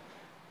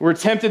 We're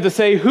tempted to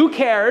say, who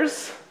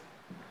cares?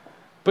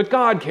 But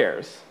God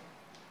cares.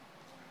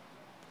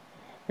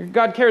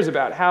 God cares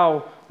about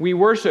how we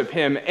worship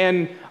Him.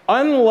 And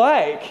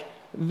unlike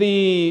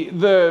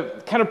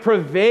the kind of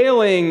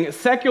prevailing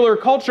secular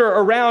culture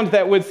around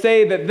that would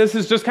say that this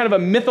is just kind of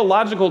a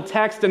mythological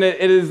text and it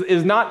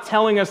is not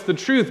telling us the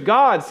truth,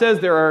 God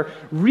says there are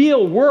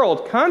real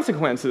world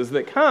consequences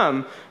that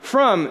come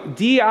from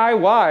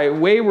DIY,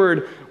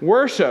 wayward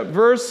worship.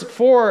 Verse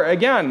 4,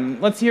 again,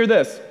 let's hear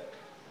this.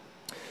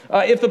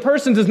 If the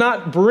person does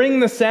not bring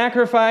the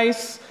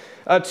sacrifice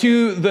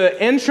to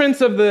the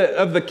entrance of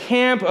the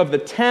camp, of the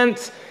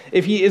tent,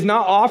 if he is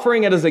not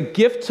offering it as a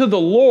gift to the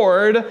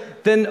Lord,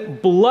 then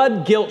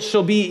blood guilt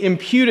shall be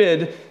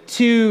imputed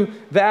to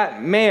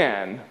that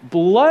man.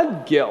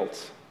 Blood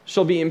guilt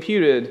shall be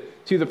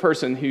imputed to the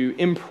person who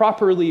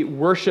improperly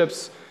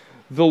worships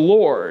the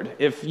Lord.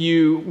 If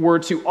you were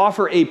to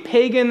offer a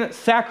pagan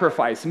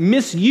sacrifice,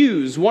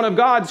 misuse one of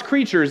God's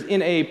creatures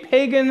in a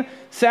pagan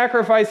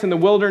sacrifice in the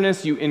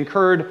wilderness, you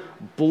incurred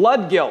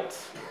blood guilt.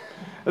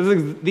 This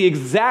is the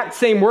exact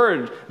same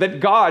word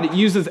that God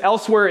uses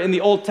elsewhere in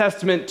the Old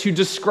Testament to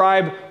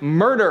describe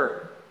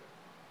murder.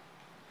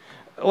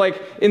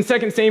 Like in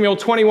 2 Samuel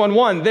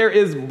 21:1, there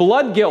is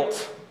blood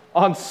guilt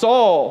on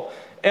Saul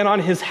and on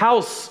his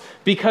house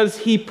because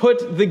he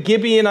put the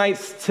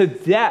Gibeonites to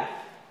death.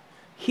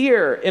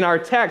 Here in our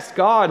text,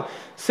 God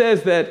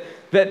says that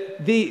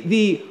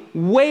the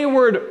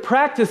wayward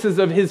practices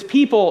of His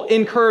people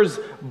incurs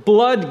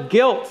blood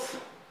guilt.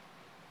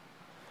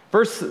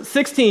 Verse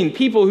 16,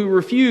 people who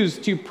refuse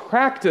to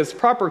practice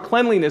proper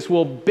cleanliness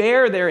will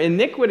bear their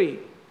iniquity.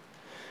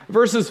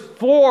 Verses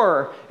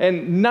 4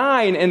 and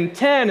 9 and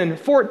 10 and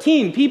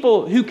 14,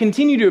 people who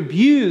continue to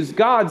abuse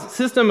God's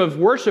system of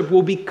worship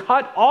will be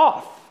cut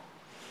off.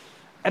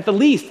 At the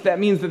least, that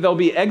means that they'll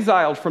be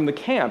exiled from the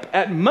camp.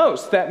 At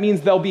most, that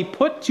means they'll be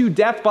put to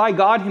death by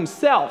God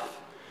Himself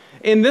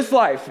in this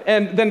life,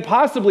 and then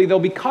possibly they'll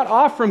be cut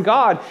off from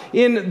God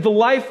in the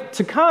life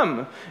to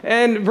come.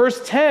 And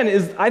verse 10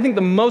 is, I think,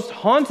 the most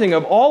haunting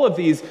of all of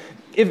these.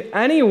 If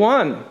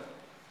anyone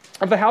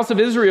of the house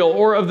of Israel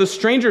or of the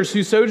strangers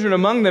who sojourn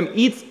among them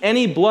eats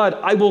any blood,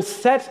 I will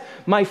set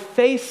my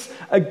face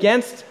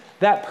against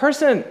that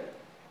person.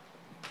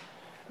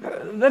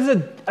 That's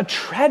a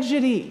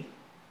tragedy.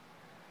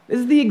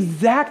 This is the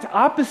exact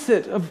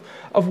opposite of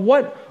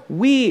what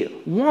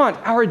we want.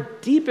 Our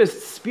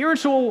deepest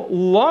spiritual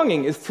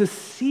longing is to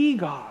see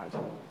God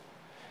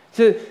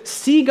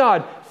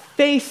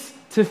face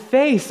to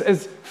face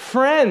as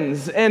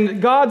friends.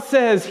 And God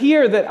says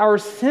here that our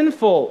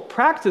sinful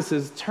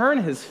practices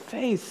turn His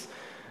face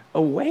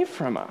away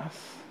from us.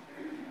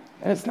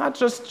 And it's not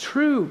just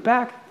true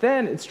back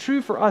then, it's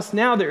true for us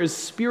now. There is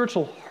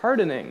spiritual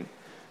hardening,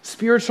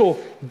 spiritual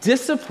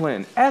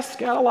discipline,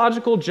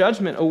 eschatological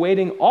judgment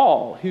awaiting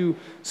all who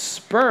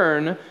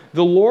spurn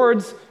the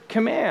Lord's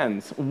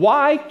commands.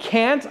 Why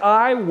can't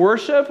I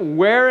worship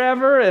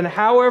wherever and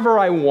however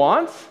I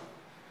want?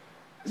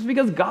 It's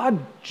because God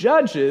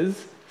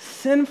judges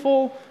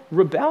sinful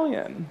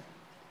rebellion.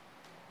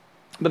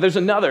 But there's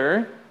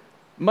another,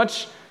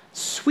 much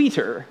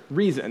sweeter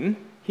reason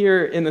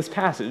here in this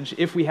passage,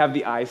 if we have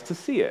the eyes to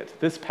see it.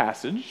 This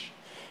passage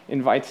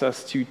invites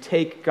us to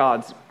take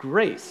God's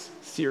grace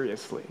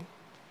seriously.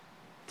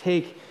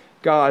 Take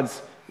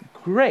God's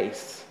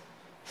grace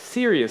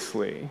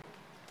seriously.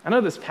 I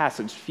know this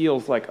passage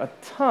feels like a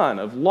ton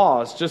of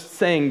laws just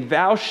saying,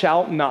 thou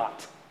shalt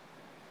not.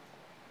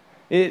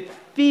 It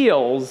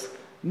feels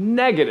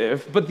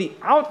negative, but the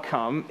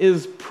outcome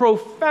is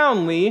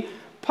profoundly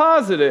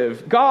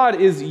positive. God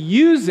is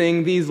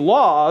using these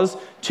laws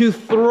to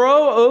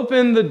throw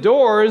open the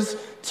doors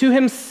to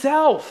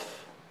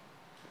himself.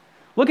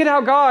 Look at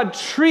how God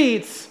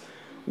treats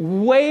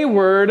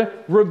wayward,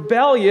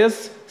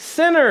 rebellious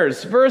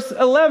sinners. Verse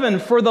 11,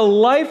 for the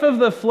life of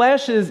the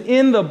flesh is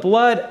in the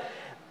blood,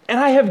 and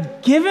I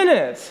have given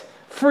it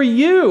for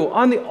you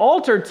on the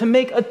altar to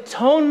make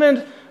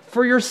atonement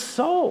for your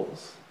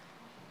souls.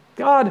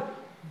 God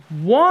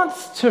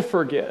wants to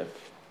forgive.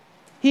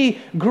 He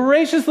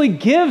graciously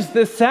gives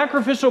this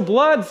sacrificial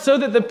blood so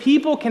that the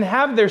people can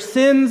have their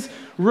sins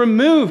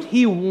removed.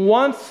 He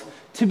wants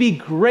to be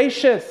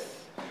gracious.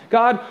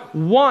 God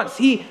wants,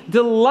 he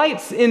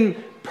delights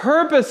in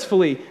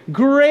purposefully,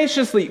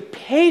 graciously,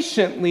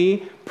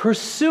 patiently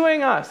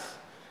pursuing us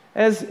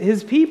as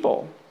his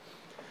people.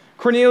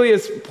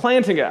 Cornelius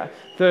Plantinga,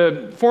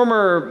 the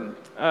former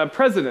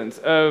president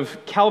of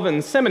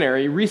Calvin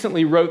Seminary,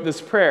 recently wrote this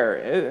prayer.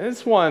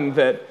 It's one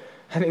that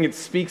I think it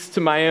speaks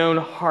to my own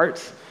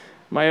heart,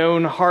 my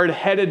own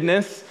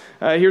hard-headedness.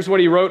 Here's what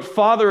he wrote.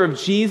 Father of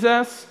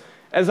Jesus,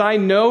 as I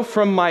know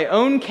from my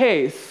own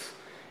case,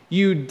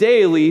 you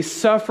daily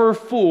suffer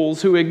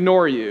fools who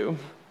ignore you.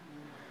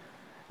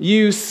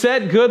 You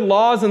set good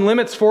laws and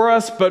limits for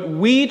us, but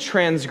we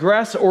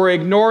transgress or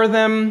ignore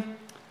them.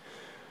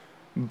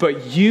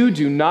 But you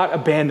do not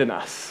abandon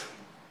us.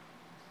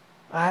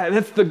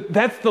 That's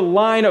the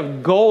line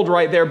of gold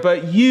right there.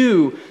 But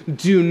you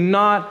do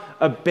not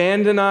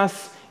abandon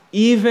us,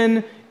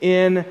 even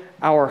in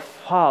our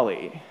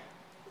folly.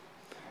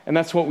 And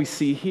that's what we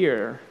see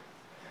here.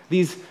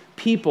 These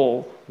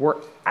people were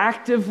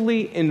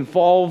actively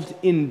involved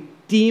in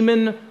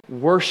demon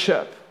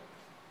worship.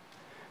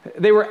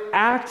 They were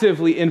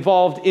actively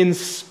involved in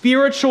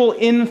spiritual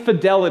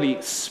infidelity,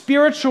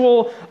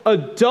 spiritual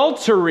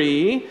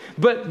adultery,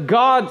 but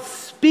God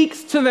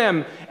speaks to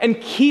them and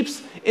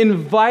keeps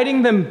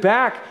inviting them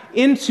back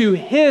into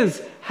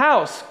his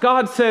house.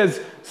 God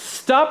says,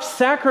 stop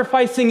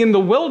sacrificing in the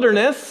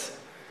wilderness.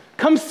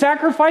 Come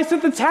sacrifice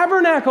at the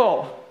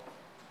tabernacle.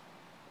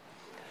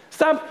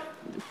 Stop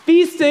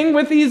feasting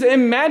with these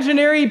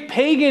imaginary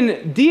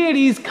pagan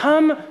deities.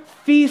 Come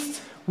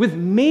feast with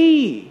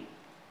me.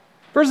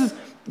 Verses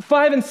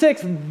 5 and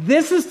 6,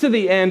 this is to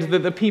the end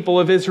that the people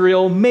of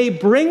Israel may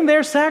bring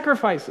their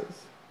sacrifices,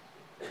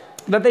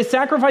 that they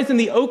sacrifice in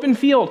the open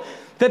field,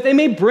 that they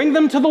may bring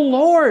them to the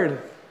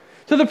Lord,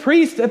 to the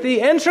priest at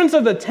the entrance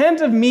of the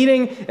tent of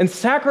meeting, and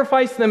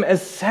sacrifice them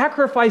as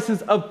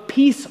sacrifices of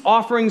peace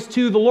offerings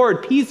to the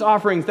Lord. Peace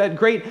offerings, that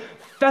great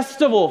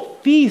festival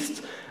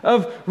feast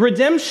of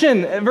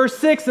redemption. Verse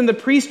 6, and the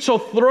priest shall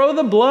throw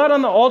the blood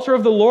on the altar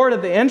of the Lord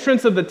at the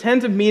entrance of the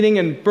tent of meeting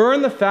and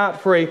burn the fat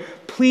for a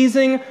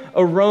pleasing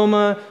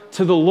aroma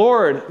to the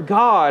Lord.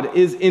 God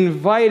is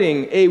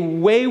inviting a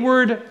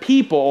wayward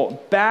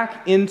people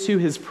back into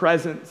his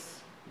presence.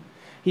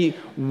 He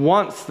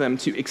wants them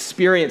to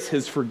experience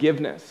his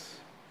forgiveness.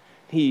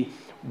 He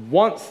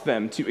wants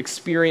them to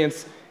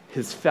experience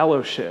his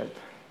fellowship.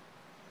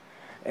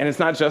 And it's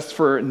not just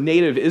for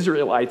native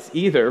Israelites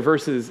either.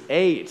 Verses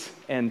 8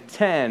 and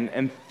 10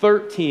 and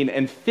 13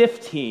 and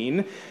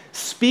 15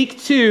 speak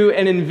to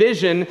and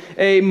envision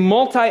a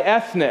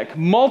multi-ethnic,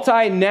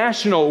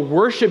 multinational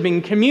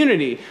worshiping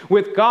community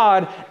with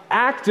God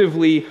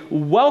actively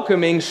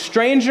welcoming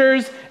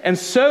strangers and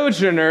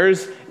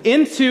sojourners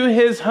into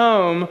his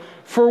home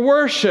for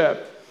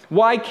worship.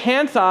 Why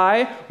can't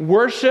I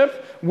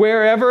worship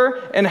wherever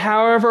and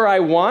however I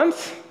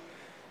want?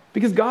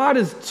 Because God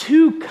is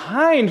too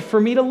kind for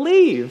me to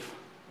leave.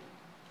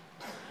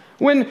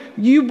 When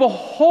you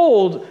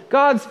behold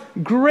God's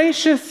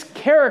gracious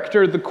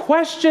character, the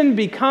question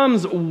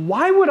becomes,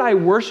 why would I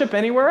worship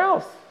anywhere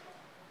else?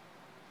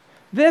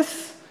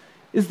 This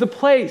is the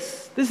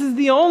place. This is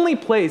the only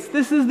place.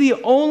 This is the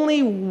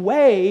only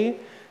way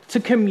to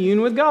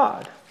commune with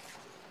God.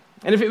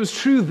 And if it was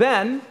true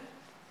then,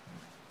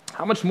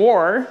 how much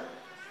more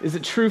is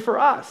it true for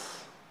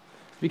us?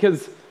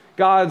 Because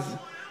God's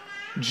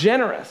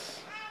generous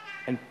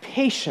and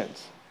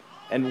patient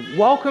and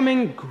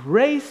welcoming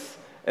grace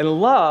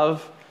and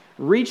love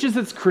reaches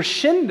its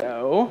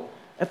crescendo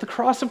at the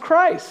cross of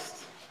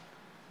Christ.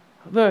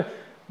 The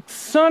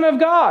Son of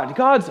God,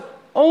 God's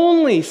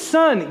only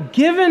Son,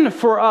 given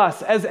for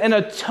us as an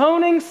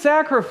atoning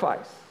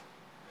sacrifice,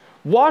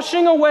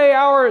 washing away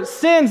our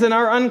sins and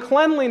our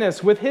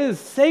uncleanliness with his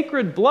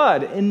sacred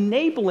blood,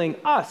 enabling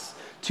us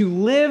to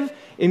live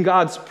in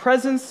God's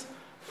presence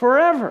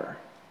forever.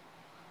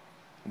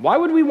 Why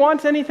would we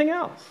want anything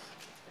else?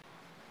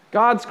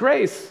 God's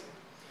grace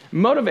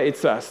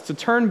motivates us to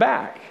turn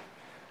back,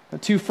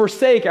 to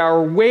forsake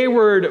our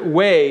wayward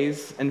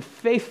ways and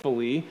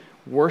faithfully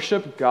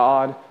worship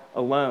God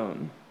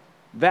alone.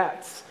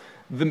 That's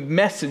the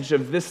message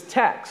of this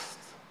text.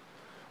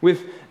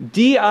 With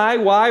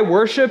DIY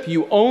worship,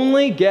 you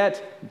only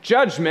get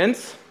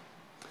judgment,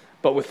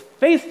 but with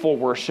faithful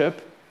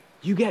worship,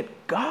 you get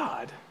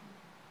God.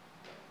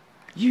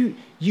 You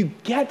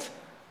get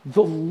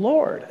the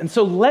Lord. And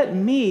so let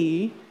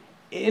me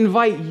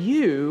invite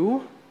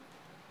you,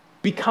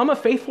 become a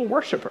faithful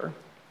worshiper.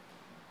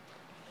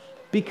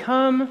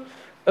 Become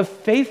a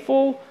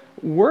faithful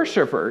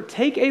worshiper.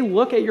 Take a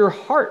look at your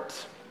heart.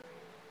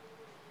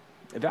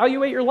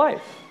 Evaluate your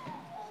life.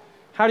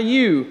 How do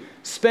you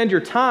spend your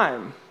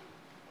time,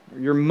 or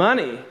your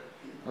money,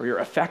 or your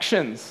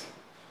affections,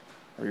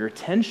 or your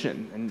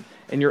attention,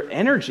 and your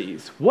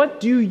energies? What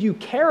do you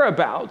care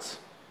about,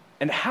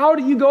 and how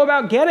do you go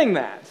about getting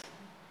that?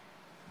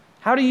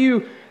 How do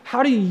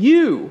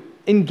you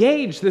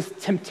engage this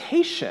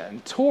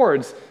temptation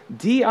towards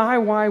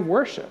DIY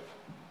worship?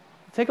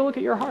 Take a look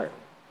at your heart.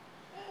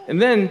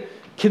 And then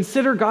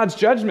consider God's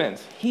judgment.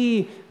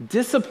 He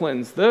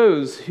disciplines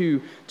those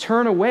who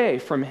turn away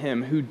from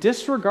him, who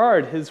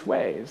disregard his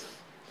ways.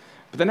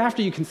 But then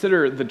after you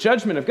consider the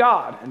judgment of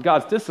God and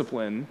God's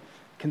discipline,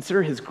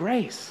 consider his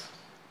grace.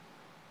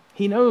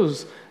 He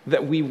knows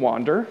that we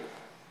wander,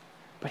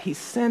 but he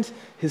sent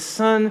his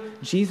son,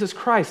 Jesus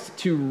Christ,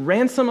 to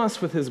ransom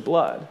us with his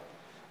blood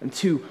and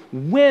to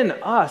win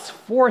us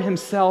for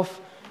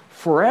himself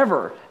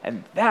forever.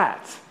 And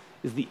that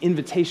is the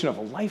invitation of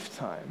a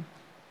lifetime.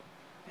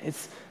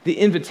 It's the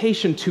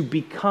invitation to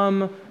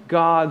become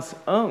God's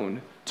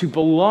own, to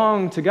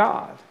belong to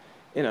God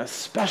in a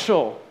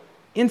special,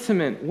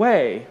 intimate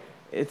way.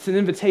 It's an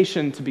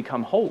invitation to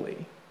become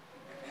holy.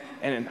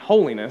 And in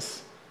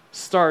holiness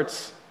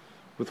starts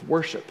with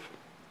worship.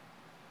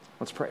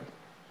 Let's pray.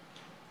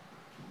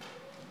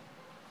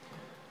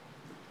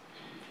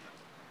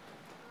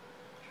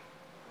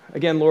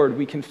 Again, Lord,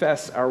 we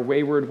confess our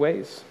wayward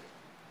ways,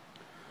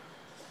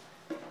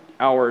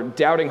 our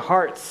doubting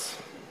hearts,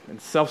 and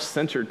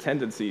self-centered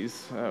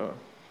tendencies.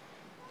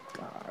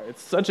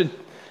 It's such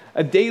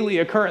a daily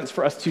occurrence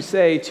for us to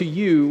say to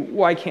you,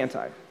 why can't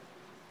I?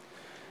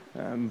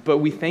 But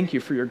we thank you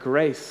for your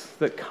grace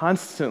that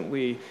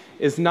constantly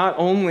is not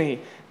only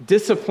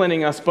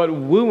disciplining us, but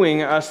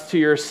wooing us to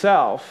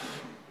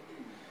yourself.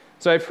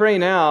 So I pray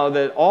now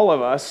that all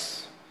of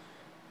us,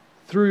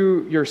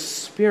 through your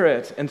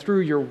Spirit and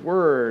through your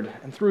word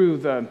and through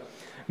the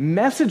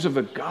message of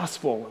the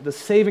gospel, the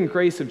saving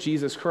grace of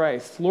Jesus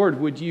Christ, Lord,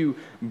 would you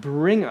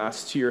bring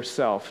us to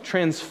yourself,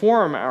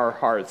 transform our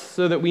hearts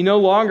so that we no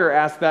longer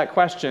ask that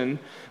question,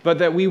 but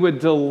that we would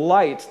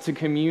delight to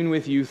commune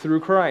with you through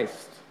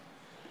Christ,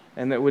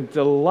 and that would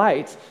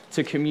delight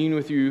to commune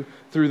with you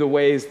through the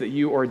ways that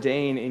you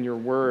ordain in your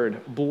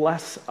word.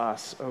 Bless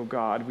us, O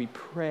God, we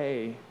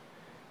pray,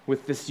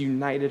 with this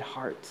united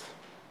heart,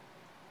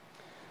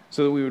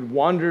 so that we would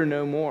wander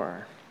no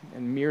more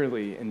and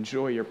merely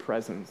enjoy your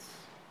presence.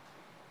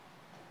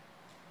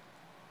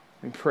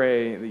 We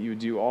pray that you would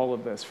do all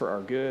of this for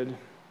our good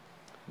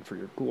and for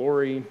your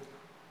glory,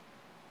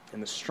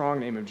 in the strong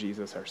name of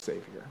Jesus, our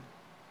Savior.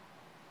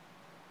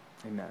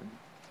 Amen.